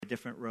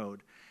different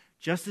road.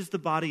 Just as the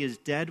body is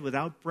dead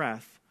without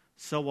breath,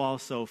 so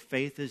also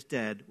faith is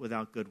dead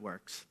without good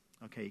works.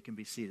 Okay, you can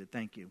be seated.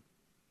 Thank you.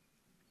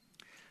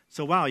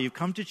 So wow, you've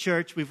come to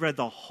church. We've read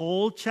the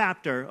whole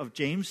chapter of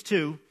James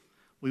 2.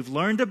 We've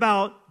learned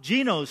about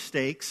Gino's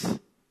steaks,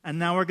 and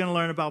now we're going to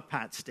learn about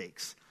Pat's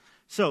steaks.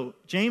 So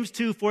James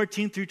 2,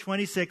 14 through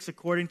 26,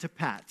 according to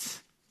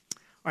Pat's.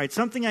 All right,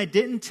 something I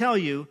didn't tell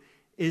you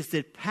is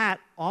that Pat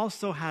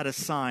also had a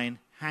sign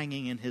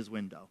hanging in his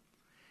window.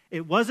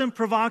 It wasn't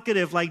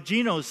provocative like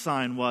Gino's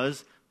sign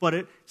was,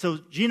 so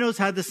Gino's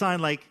had the sign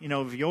like,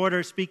 if you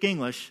order, speak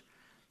English.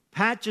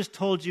 Pat just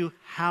told you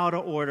how to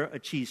order a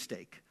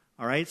cheesesteak.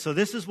 All right, so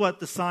this is what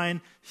the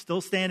sign,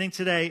 still standing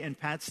today in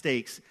Pat's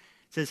Steaks, it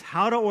says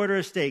how to order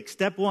a steak.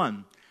 Step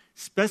 1,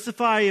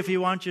 specify if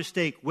you want your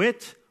steak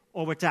with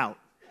or without.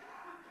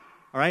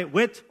 All right,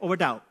 with or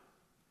without.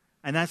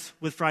 And that's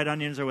with fried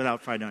onions or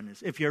without fried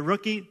onions. If you're a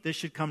rookie, this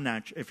should come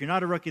naturally. If you're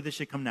not a rookie, this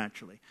should come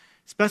naturally.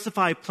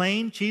 Specify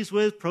plain, cheese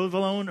with,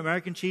 provolone,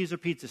 American cheese, or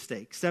pizza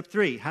steak. Step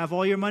 3, have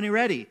all your money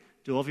ready.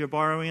 Do all of your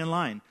borrowing in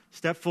line.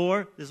 Step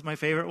 4, this is my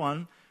favorite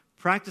one,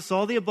 practice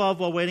all the above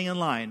while waiting in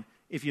line.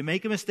 If you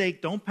make a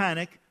mistake, don't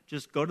panic.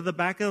 Just go to the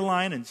back of the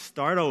line and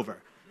start over.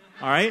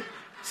 All right?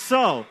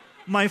 So,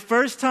 my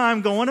first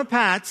time going to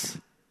Pat's,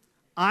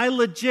 I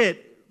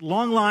legit,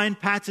 long line,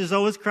 Pat's is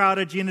always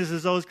crowded, Gina's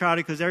is always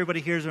crowded because everybody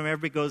hears them,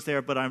 everybody goes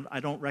there, but I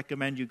don't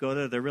recommend you go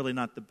there. They're really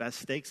not the best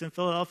steaks in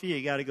Philadelphia.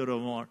 You got to go to a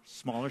more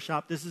smaller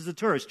shop. This is a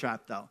tourist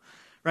trap, though.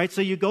 Right? So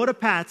you go to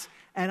Pat's,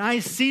 and I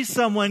see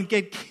someone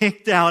get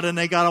kicked out, and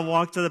they got to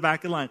walk to the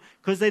back of the line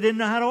because they didn't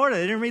know how to order.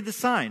 They didn't read the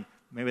sign.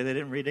 Maybe they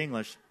didn't read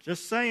English.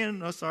 Just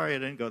saying. Oh, sorry, I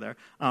didn't go there.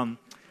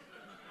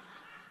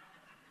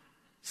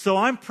 So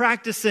I'm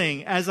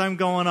practicing as I'm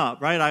going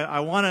up, right? I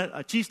want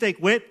a cheesesteak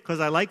with,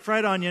 because I like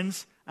fried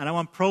onions, and I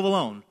want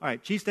provolone. All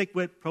right, cheesesteak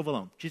with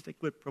provolone. Cheesesteak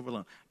with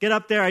provolone. Get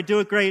up there, I do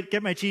it great,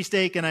 get my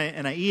cheesesteak, and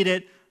I eat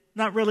it.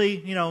 Not really,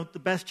 the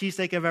best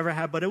cheesesteak I've ever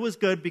had, but it was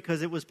good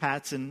because it was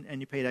Pat's,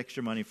 and you paid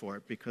extra money for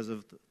it because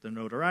of the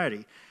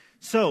notoriety.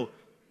 So,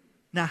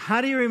 now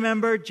how do you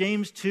remember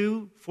James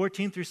 2,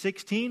 14 through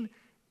 16?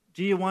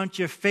 Do you want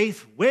your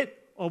faith with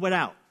or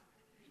without?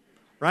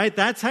 Right?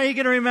 That's how you're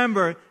going to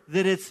remember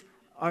that it's,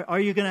 are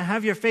you going to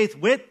have your faith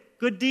with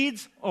good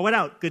deeds or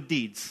without good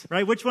deeds?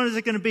 Right? Which one is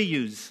it going to be?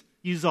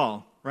 Use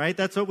all. Right?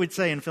 That's what we'd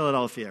say in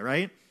Philadelphia,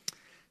 right?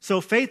 So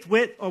faith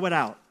with or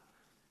without.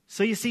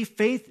 So you see,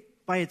 faith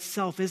by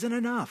itself isn't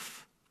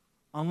enough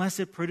unless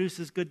it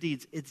produces good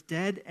deeds. It's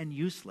dead and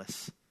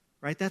useless.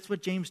 Right? That's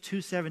what James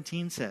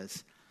 2:17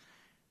 says.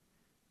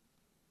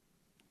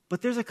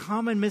 But there's a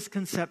common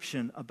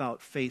misconception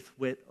about faith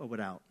with or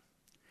without.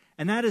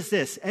 And that is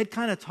this. Ed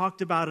kind of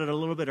talked about it a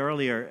little bit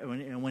earlier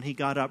when he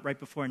got up right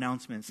before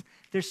announcements.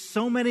 There's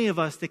so many of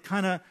us that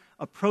kind of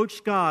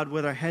approach God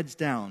with our heads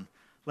down.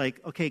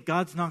 Like, okay,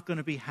 God's not going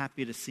to be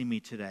happy to see me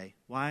today.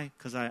 Why?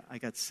 Because I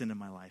got sin in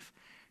my life.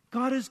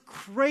 God is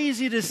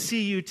crazy to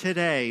see you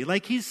today.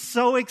 Like, he's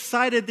so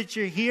excited that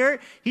you're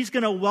here. He's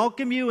going to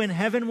welcome you in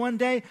heaven one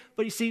day.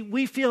 But you see,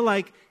 we feel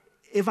like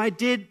if I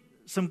did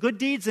some good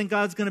deeds, and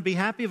God's going to be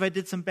happy. If I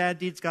did some bad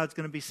deeds, God's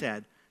going to be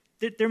sad.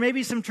 There may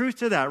be some truth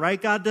to that, right?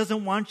 God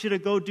doesn't want you to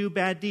go do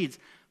bad deeds.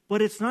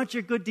 But it's not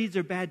your good deeds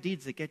or bad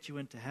deeds that get you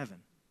into heaven.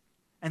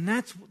 And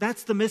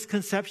that's the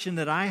misconception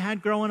that I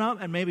had growing up,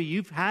 and maybe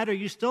you've had or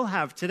you still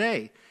have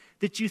today,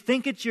 that you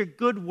think it's your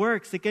good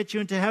works that get you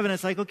into heaven.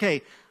 It's like,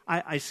 okay,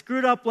 I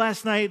screwed up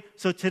last night,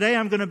 so today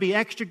I'm going to be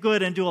extra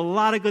good and do a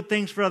lot of good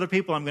things for other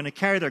people. I'm going to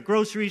carry their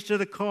groceries to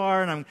the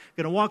car, and I'm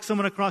going to walk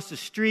someone across the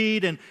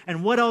street, and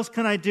what else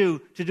can I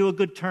do to do a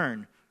good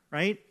turn,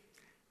 right?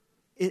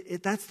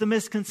 That's the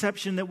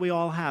misconception that we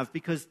all have,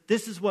 because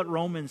this is what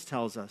Romans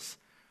tells us.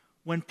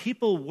 When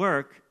people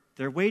work,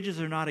 their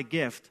wages are not a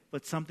gift,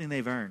 but something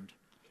they've earned.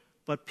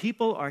 But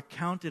people are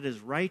counted as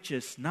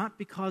righteous not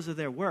because of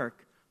their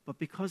work, but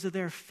because of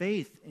their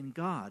faith in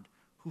God,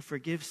 who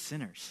forgives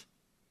sinners.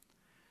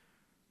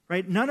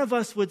 Right? None of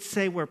us would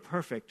say we're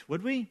perfect,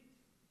 would we?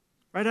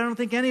 Right? I don't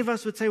think any of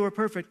us would say we're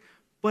perfect.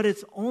 But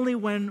it's only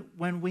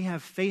when we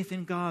have faith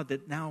in God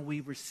that now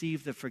we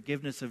receive the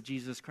forgiveness of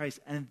Jesus Christ.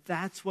 And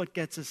that's what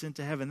gets us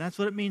into heaven. That's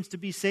what it means to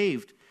be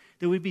saved.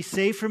 That we be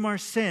saved from our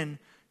sin,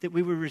 that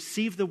we would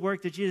receive the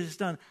work that Jesus has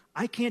done.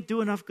 I can't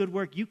do enough good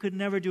work. You could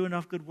never do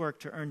enough good work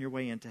to earn your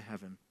way into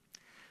heaven.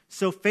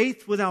 So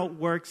faith without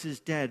works is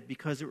dead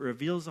because it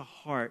reveals a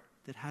heart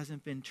that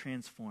hasn't been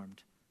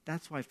transformed.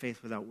 That's why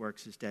faith without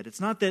works is dead. It's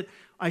not that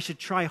I should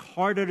try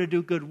harder to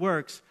do good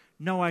works.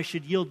 No, I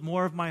should yield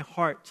more of my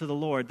heart to the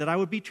Lord, that I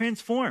would be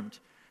transformed.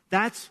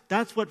 That's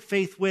what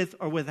faith with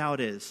or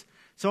without is.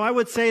 So I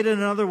would say it in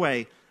another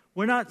way.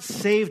 We're not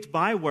saved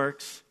by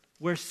works.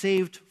 We're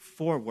saved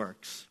for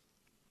works.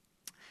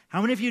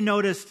 How many of you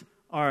noticed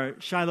our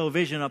Shiloh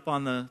Vision up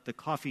on the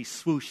coffee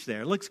swoosh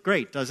there? It looks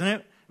great, doesn't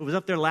it? It was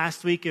up there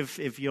last week.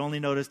 If you only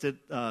noticed it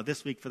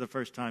this week for the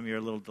first time, you're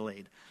a little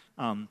delayed.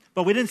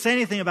 But we didn't say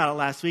anything about it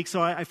last week,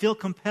 so I feel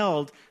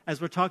compelled, as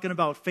we're talking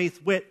about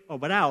faith with or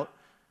without,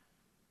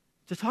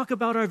 to talk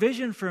about our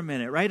vision for a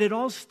minute, right? It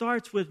all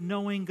starts with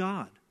knowing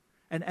God.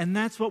 And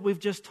that's what we've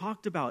just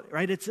talked about,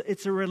 right?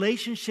 It's a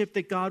relationship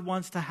that God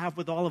wants to have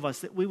with all of us,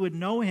 that we would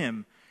know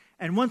him.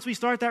 And once we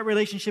start that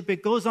relationship,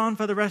 it goes on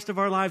for the rest of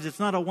our lives. It's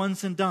not a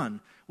once and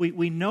done.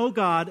 We know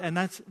God, and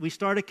we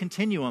start a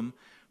continuum.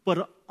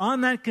 But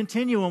on that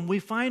continuum, we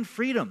find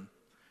freedom,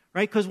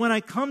 right? Because when I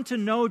come to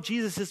know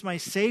Jesus as my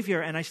Savior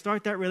and I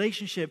start that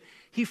relationship,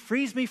 he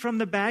frees me from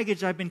the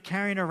baggage I've been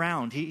carrying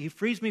around. He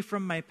frees me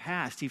from my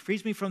past. He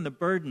frees me from the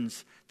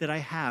burdens that I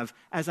have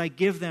as I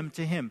give them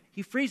to him.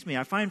 He frees me.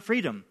 I find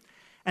freedom.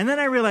 And then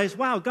I realize,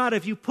 wow, God,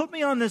 if you put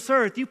me on this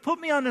earth, you put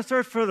me on this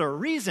earth for the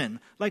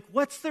reason. Like,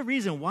 what's the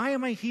reason? Why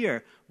am I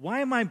here? Why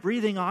am I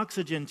breathing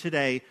oxygen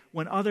today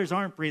when others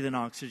aren't breathing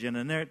oxygen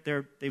and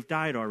they've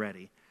died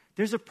already?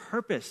 There's a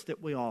purpose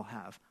that we all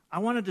have. I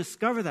want to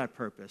discover that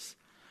purpose.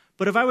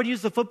 But if I would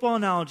use the football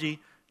analogy,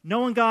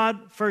 knowing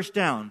God, first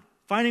down.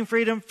 Finding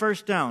freedom,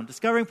 first down.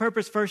 Discovering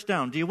purpose, first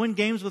down. Do you win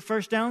games with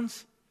first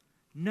downs?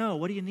 No.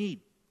 What do you need?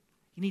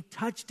 You need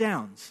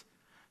touchdowns.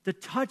 The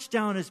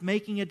touchdown is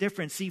making a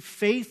difference. See,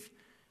 faith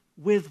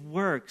with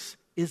works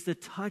is the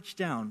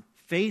touchdown.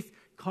 Faith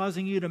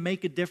causing you to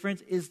make a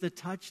difference is the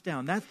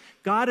touchdown.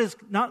 God has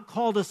not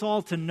called us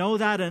all to know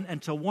that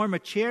and to warm a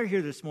chair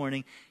here this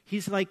morning.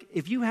 He's like,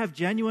 if you have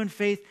genuine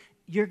faith,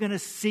 you're going to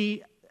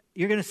see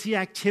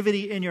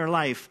activity in your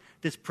life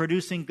that's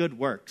producing good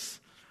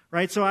works.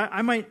 Right? So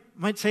I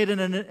might say it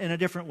in a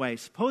different way.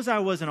 Suppose I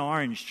was an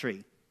orange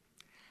tree.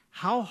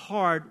 How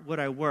hard would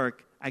I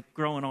work at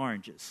growing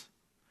oranges?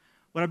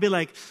 Would I be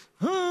like,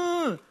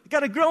 I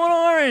got to grow an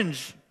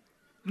orange?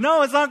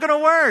 No, it's not going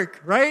to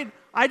work, right?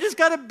 I just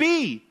got to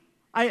be.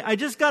 I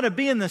just got to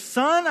be in the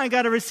sun. I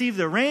got to receive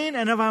the rain.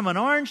 And if I'm an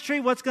orange tree,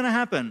 what's going to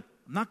happen?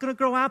 I'm not going to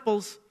grow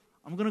apples.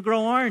 I'm going to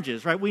grow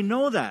oranges, right? We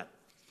know that.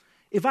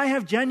 If I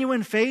have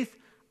genuine faith,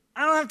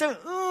 I don't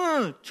have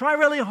to try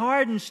really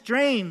hard and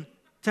strain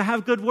to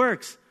have good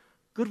works.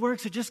 Good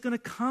works are just going to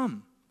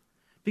come.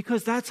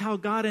 Because that's how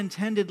God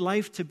intended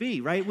life to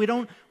be, right? We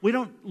don't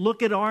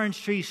look at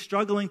orange trees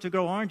struggling to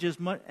grow oranges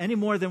any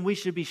more than we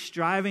should be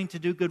striving to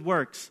do good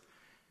works.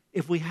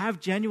 If we have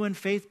genuine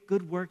faith,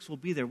 good works will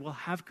be there. We'll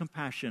have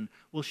compassion.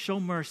 We'll show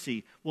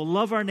mercy. We'll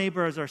love our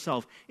neighbor as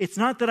ourselves. It's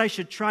not that I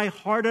should try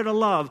harder to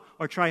love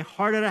or try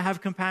harder to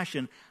have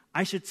compassion.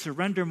 I should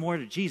surrender more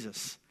to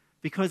Jesus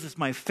because it's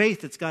my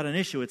faith that's got an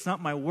issue. It's not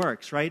my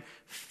works, right?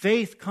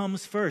 Faith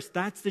comes first.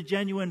 That's the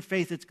genuine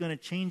faith that's going to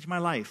change my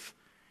life.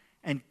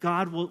 And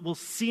God will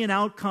see an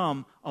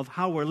outcome of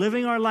how we're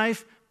living our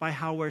life by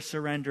how we're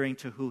surrendering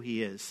to who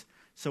he is.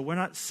 So we're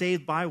not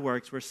saved by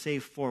works, we're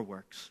saved for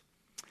works.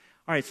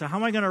 All right, so how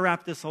am I going to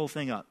wrap this whole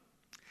thing up?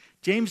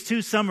 James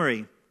 2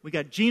 summary. We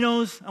got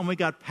Genos and we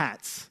got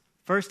Pats.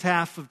 First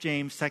half of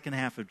James, second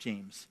half of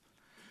James.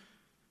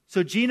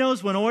 So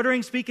Genos, when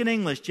ordering, speak in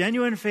English.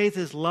 Genuine faith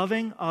is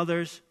loving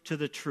others to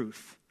the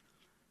truth.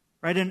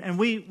 Right, and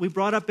we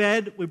brought up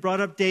Ed, we brought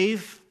up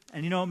Dave.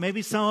 And,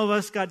 maybe some of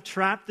us got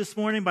trapped this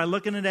morning by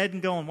looking at Ed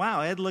and going,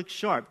 wow, Ed looks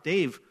sharp.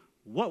 Dave,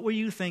 what were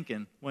you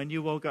thinking when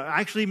you woke up?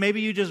 Actually,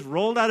 maybe you just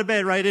rolled out of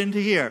bed right into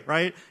here,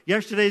 right?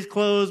 Yesterday's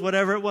clothes,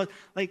 whatever it was.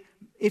 Like,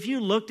 if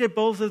you looked at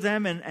both of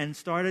them and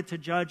started to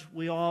judge,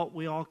 we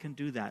all can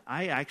do that.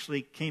 I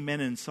actually came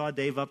in and saw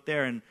Dave up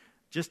there and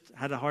just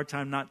had a hard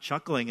time not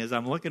chuckling as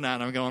I'm looking at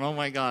him. I'm going, oh,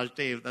 my gosh,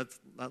 Dave,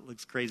 that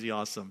looks crazy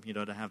awesome,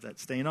 to have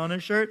that stain on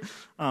his shirt.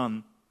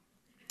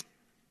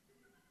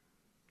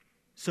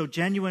 So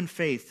genuine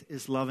faith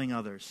is loving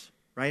others,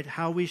 right?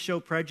 How we show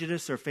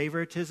prejudice or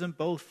favoritism,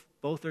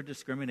 both are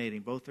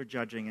discriminating, both are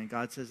judging, and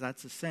God says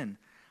that's a sin.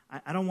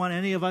 I don't want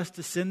any of us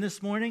to sin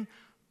this morning,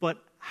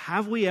 but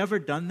have we ever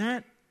done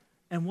that?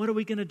 And what are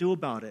we going to do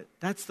about it?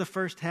 That's the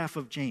first half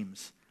of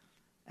James.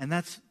 And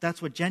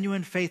that's what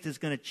genuine faith is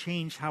going to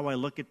change how I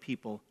look at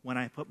people when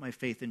I put my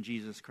faith in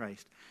Jesus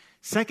Christ.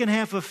 Second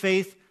half of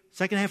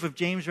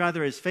James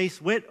is faith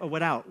with or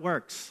without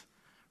works.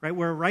 Right?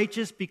 We're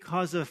righteous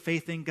because of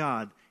faith in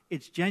God.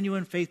 It's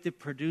genuine faith that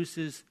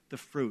produces the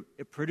fruit.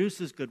 It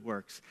produces good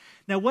works.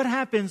 Now, what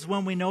happens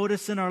when we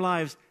notice in our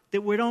lives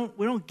that we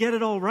don't get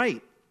it all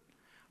right?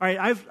 All right,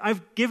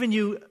 I've given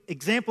you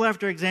example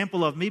after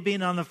example of me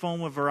being on the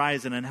phone with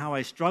Verizon and how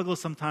I struggle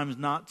sometimes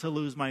not to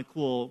lose my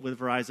cool with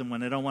Verizon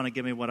when they don't want to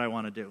give me what I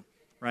want to do,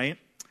 right?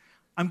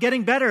 I'm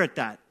getting better at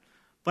that.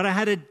 But I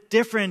had a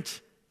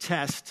different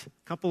test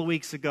a couple of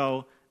weeks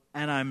ago.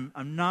 And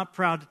I'm not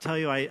proud to tell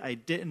you I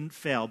didn't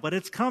fail, but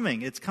it's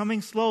coming. It's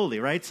coming slowly,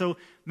 right? So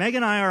Meg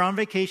and I are on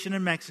vacation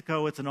in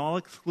Mexico. It's an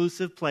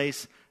all-exclusive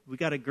place. We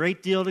got a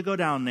great deal to go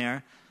down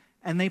there.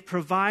 And they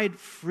provide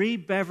free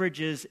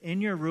beverages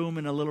in your room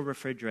in a little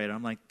refrigerator.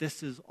 I'm like,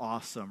 this is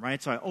awesome, right?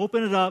 So I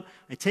open it up.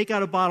 I take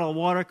out a bottle of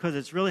water because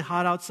it's really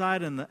hot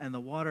outside and the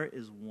water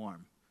is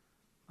warm.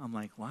 I'm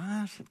like,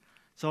 what?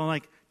 So I'm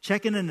like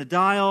checking in the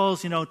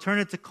dials, turn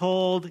it to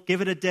cold,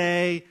 give it a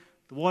day.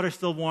 The water's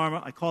still warm.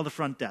 I call the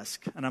front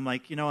desk, and I'm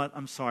like, you know what?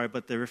 I'm sorry,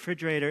 but the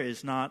refrigerator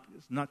is not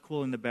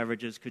cooling the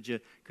beverages. Could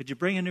you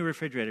bring a new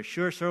refrigerator?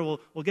 Sure, sir.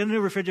 We'll get a new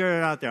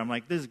refrigerator out there. I'm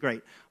like, this is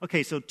great.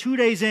 Okay, so 2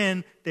 days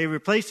in, they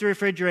replace the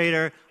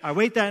refrigerator. I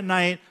wait that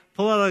night,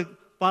 pull out a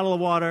bottle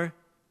of water,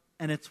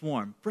 and it's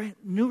warm. Brand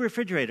new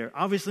refrigerator,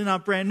 obviously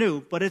not brand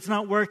new, but it's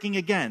not working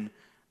again.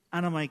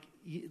 And I'm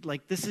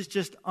like, this is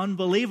just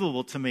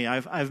unbelievable to me.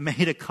 I've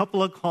made a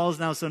couple of calls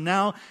now. So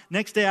now,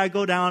 next day I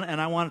go down and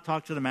I want to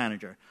talk to the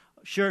manager.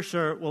 Sure,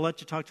 we'll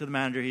let you talk to the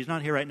manager. He's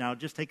not here right now.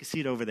 Just take a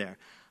seat over there.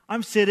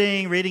 I'm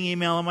sitting, reading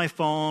email on my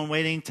phone,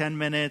 waiting 10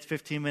 minutes,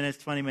 15 minutes,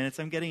 20 minutes.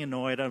 I'm getting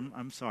annoyed.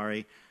 I'm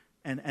sorry.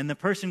 And the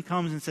person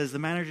comes and says, the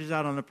manager's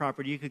out on the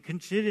property. You could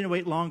continue to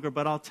wait longer,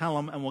 but I'll tell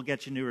him and we'll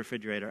get you a new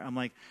refrigerator. I'm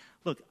like,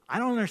 look, I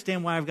don't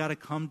understand why I've got to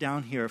come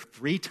down here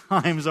 3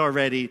 times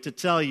already to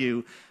tell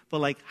you,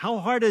 but how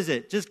hard is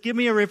it? Just give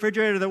me a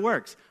refrigerator that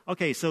works.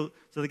 Okay, so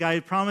the guy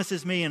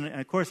promises me, and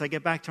of course I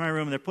get back to my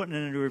room and they're putting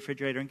in a new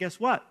refrigerator, and guess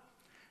what?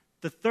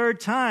 The 3rd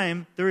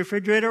time, the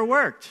refrigerator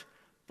worked.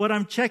 But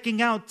I'm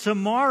checking out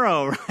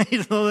tomorrow,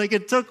 right? So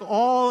it took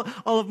all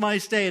of my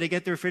stay to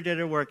get the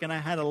refrigerator to work, and I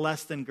had a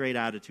less than great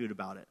attitude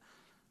about it.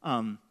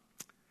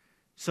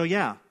 So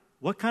yeah,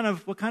 what kind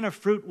of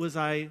fruit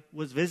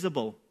was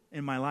visible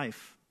in my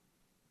life?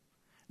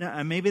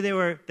 Now, maybe they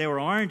were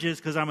oranges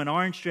because I'm an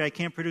orange tree. I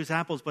can't produce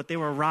apples, but they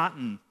were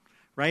rotten,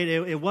 right?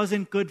 It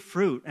wasn't good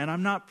fruit, and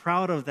I'm not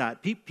proud of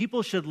that.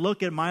 People should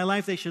look at my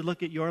life. They should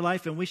look at your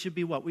life, and we should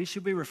be what? We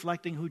should be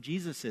reflecting who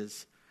Jesus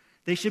is.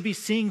 They should be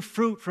seeing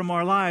fruit from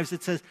our lives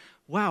that says,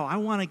 wow, I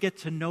want to get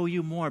to know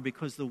you more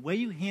because the way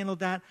you handled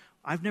that,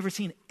 I've never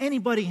seen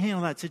anybody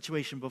handle that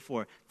situation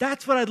before.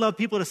 That's what I'd love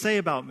people to say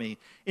about me.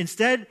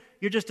 Instead,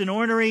 you're just an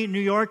ornery New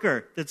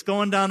Yorker that's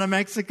going down to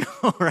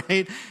Mexico,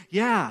 right?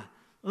 Yeah.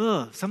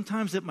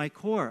 Sometimes at my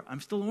core, I'm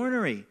still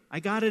ornery.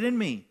 I got it in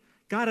me.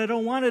 God, I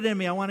don't want it in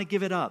me. I want to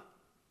give it up.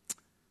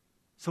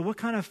 So what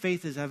kind of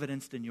faith is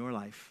evidenced in your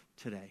life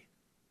today?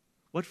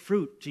 What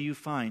fruit do you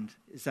find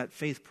is that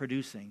faith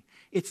producing?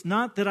 It's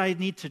not that I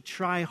need to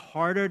try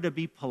harder to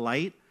be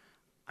polite.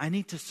 I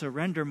need to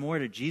surrender more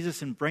to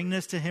Jesus and bring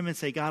this to him and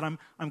say, God,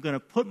 I'm going to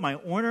put my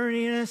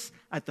orneriness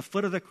at the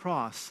foot of the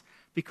cross.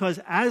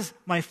 Because as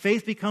my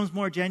faith becomes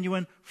more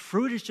genuine,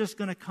 fruit is just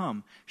going to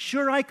come.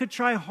 Sure, I could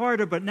try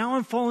harder, but now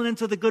I'm falling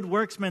into the good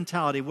works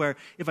mentality where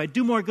if I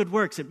do more good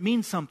works, it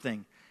means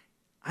something.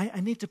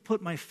 I need to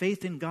put my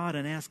faith in God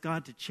and ask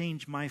God to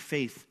change my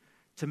faith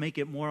to make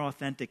it more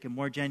authentic and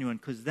more genuine,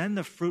 because then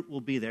the fruit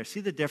will be there. See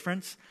the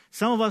difference?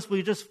 Some of us,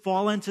 we just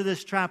fall into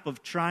this trap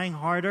of trying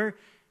harder,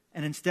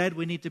 and instead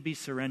we need to be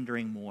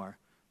surrendering more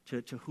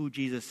to who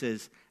Jesus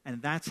is.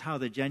 And that's how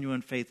the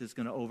genuine faith is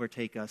going to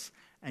overtake us.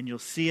 And you'll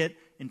see it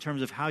in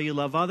terms of how you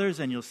love others,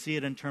 and you'll see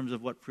it in terms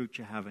of what fruit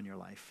you have in your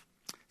life.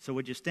 So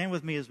would you stand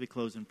with me as we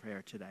close in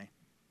prayer today?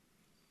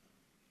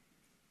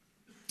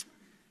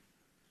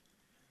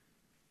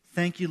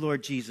 Thank you,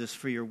 Lord Jesus,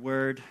 for your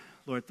word.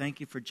 Lord, thank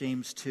you for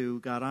James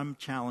 2. God, I'm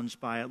challenged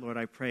by it. Lord,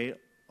 I pray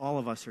all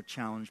of us are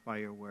challenged by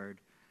your word.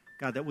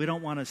 God, that we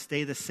don't want to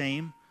stay the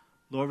same.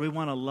 Lord, we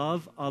want to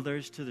love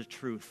others to the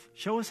truth.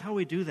 Show us how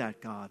we do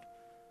that, God.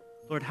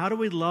 Lord, how do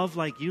we love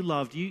like you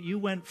loved? You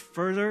went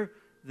further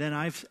than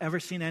I've ever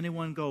seen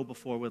anyone go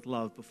before with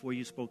love, before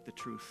you spoke the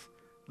truth.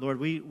 Lord,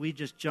 we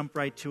just jump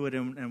right to it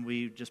and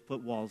we just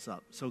put walls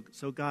up.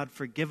 So God,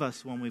 forgive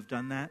us when we've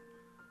done that.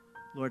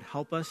 Lord,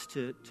 help us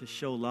to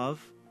show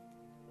love.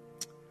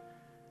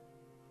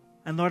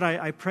 And Lord,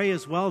 I pray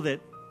as well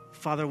that,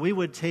 Father, we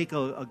would take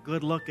a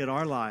good look at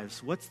our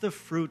lives. What's the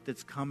fruit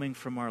that's coming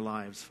from our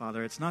lives,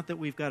 Father? It's not that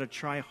we've got to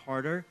try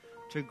harder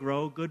to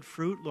grow good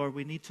fruit. Lord,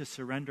 we need to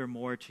surrender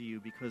more to you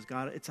because,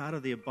 God, it's out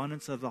of the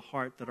abundance of the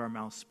heart that our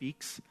mouth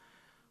speaks.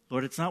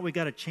 Lord, it's not we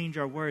got to change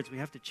our words. We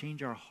have to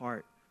change our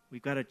heart.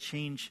 We've got to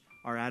change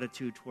our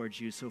attitude towards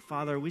you. So,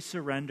 Father, we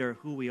surrender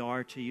who we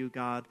are to you,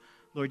 God.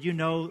 Lord, you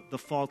know the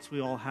faults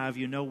we all have.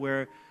 You know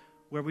where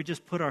we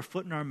just put our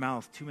foot in our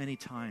mouth too many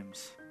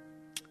times.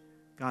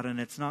 God,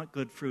 and it's not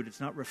good fruit. It's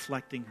not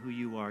reflecting who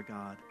you are,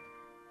 God.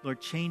 Lord,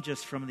 change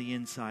us from the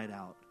inside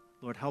out.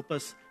 Lord, help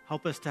us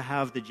to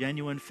have the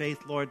genuine faith,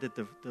 Lord, that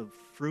the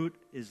fruit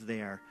is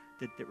there,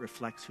 that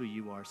reflects who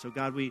you are. So,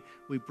 God, we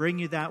bring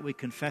you that. We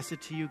confess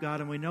it to you, God,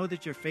 and we know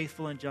that you're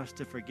faithful and just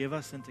to forgive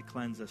us and to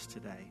cleanse us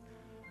today.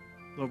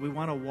 Lord, we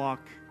want to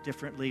walk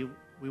differently.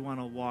 We want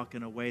to walk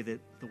in a way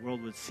that the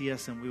world would see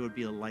us and we would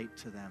be a light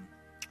to them.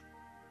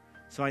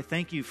 So I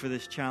thank you for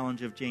this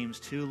challenge of James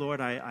 2,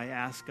 Lord. I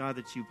ask, God,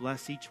 that you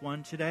bless each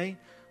one today.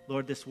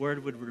 Lord, this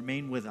word would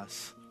remain with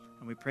us.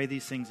 And we pray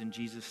these things in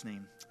Jesus'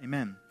 name.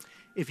 Amen.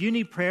 If you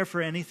need prayer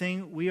for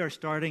anything, we are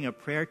starting a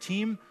prayer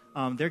team.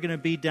 They're going to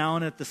be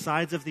down at the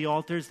sides of the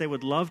altars. They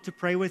would love to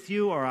pray with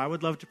you, or I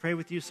would love to pray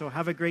with you. So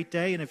have a great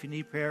day. And if you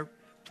need prayer,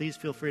 please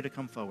feel free to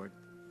come forward.